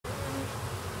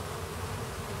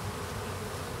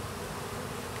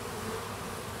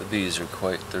bees are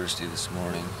quite thirsty this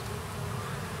morning.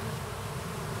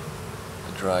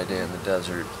 A dry day in the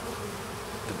desert.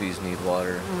 The bees need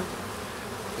water.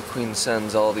 The queen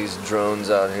sends all these drones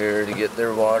out here to get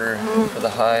their water for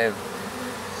the hive.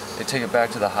 They take it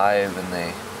back to the hive and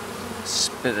they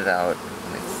spit it out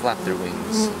and they flap their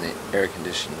wings and they air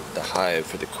condition the hive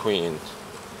for the queen,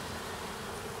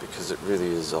 because it really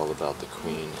is all about the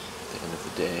queen at the end of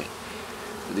the day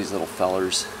for these little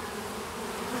fellers.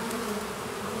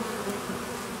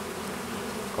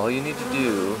 All you need to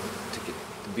do to get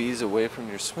the bees away from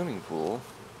your swimming pool,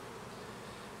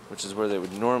 which is where they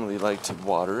would normally like to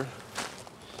water,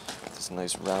 this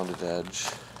nice rounded edge,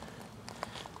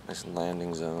 nice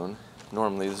landing zone.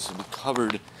 Normally this would be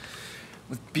covered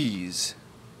with bees,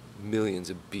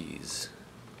 millions of bees.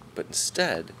 But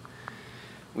instead,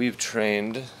 we've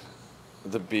trained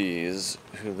the bees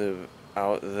who live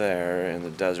out there in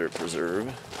the desert preserve,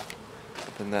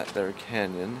 up in that there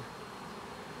canyon.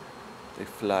 They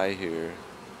fly here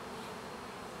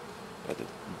by the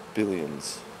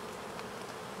billions,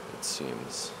 it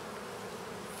seems,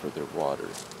 for their water.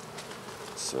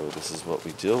 So this is what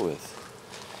we deal with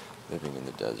living in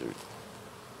the desert.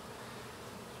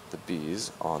 The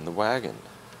bees on the wagon.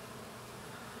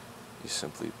 You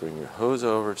simply bring your hose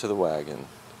over to the wagon,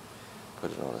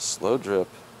 put it on a slow drip,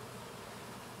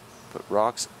 put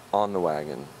rocks on the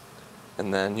wagon,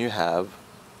 and then you have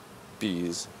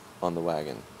bees on the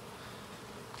wagon.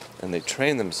 And they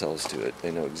train themselves to it.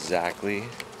 They know exactly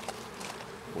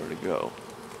where to go.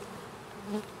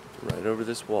 Right over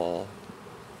this wall,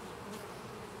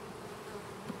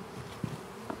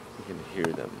 you can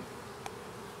hear them.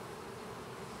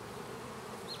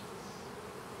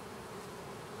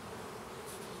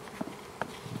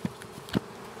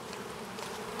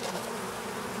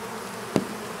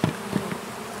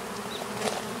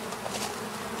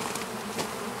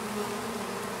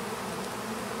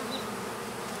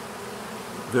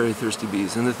 Very thirsty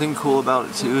bees. And the thing cool about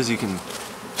it too is you can,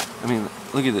 I mean,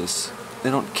 look at this. They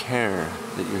don't care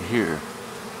that you're here.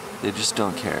 They just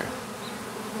don't care.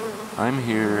 I'm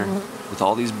here with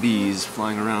all these bees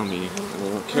flying around me, and they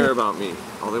don't care about me.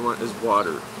 All they want is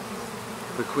water.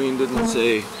 The queen didn't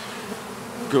say,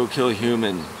 go kill a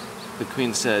human. The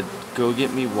queen said, go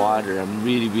get me water. I'm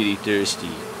really, really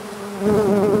thirsty.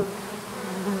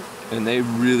 And they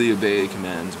really obey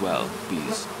commands well,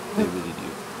 bees. They really do.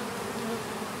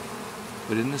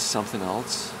 But isn't this something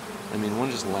else? I mean,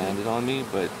 one just landed on me,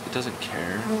 but it doesn't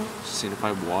care. It's seeing if I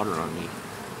have water on me.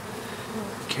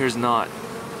 It cares not.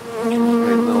 Great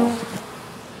little,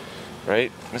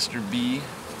 right, Mr. Bee?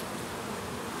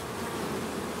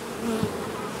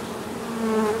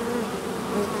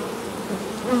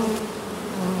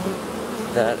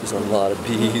 That is a lot of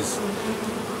bees.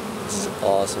 This is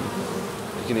awesome.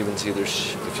 You can even see their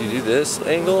if you do this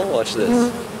angle, watch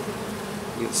this.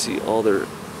 You can see all their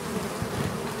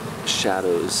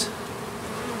shadows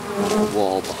on the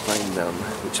wall behind them,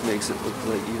 which makes it look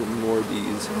like even more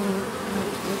bees.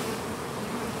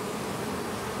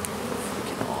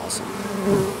 Freaking awesome.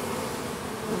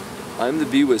 I'm the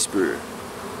bee whisperer.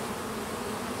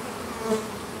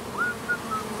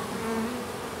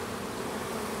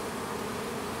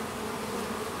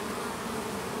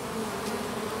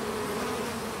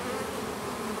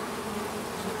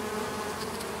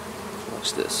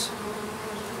 Watch this.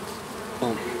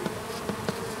 Boom.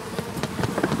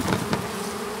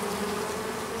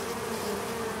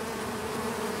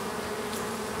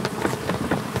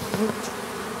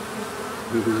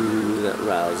 Ooh, that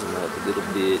riles them up a little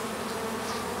bit.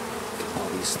 All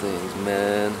these things,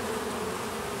 man.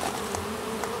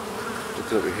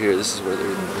 Look over here, this is where they're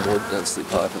even more densely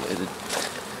populated.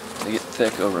 They get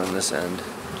thick over on this end.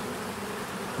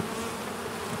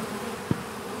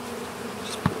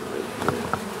 Just put it right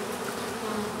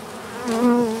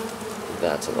here.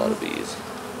 That's a lot of bees.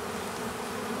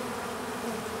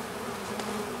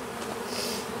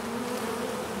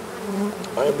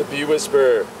 I am the bee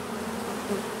whisperer.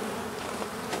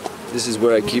 This is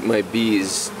where I keep my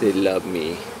bees. They love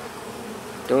me.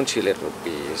 Don't you, little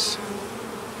bees?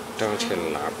 Don't you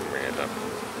love me, little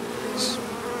bees?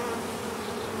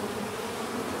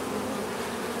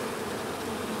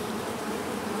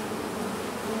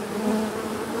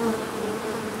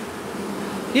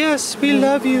 Yes, we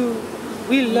love you.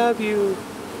 We love you.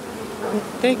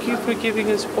 Thank you for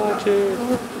giving us water.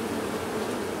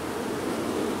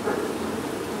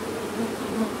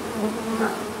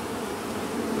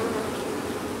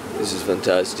 This is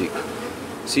fantastic.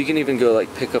 So you can even go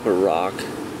like pick up a rock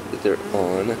that they're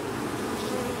on,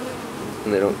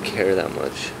 and they don't care that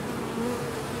much.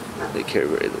 They care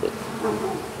very little.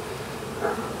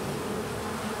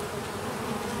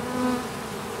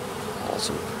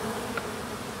 awesome.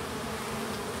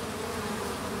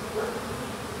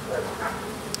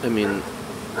 I mean,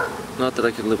 not that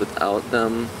I could live without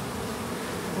them,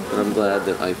 but I'm glad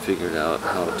that I figured out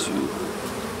how to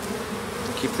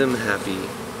keep them happy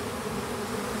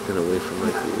and away from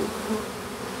my pool.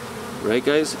 Right,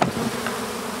 guys?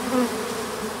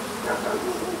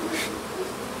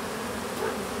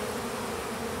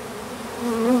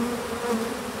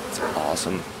 It's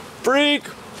awesome. Freak!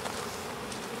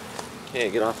 Okay,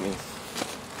 get off me.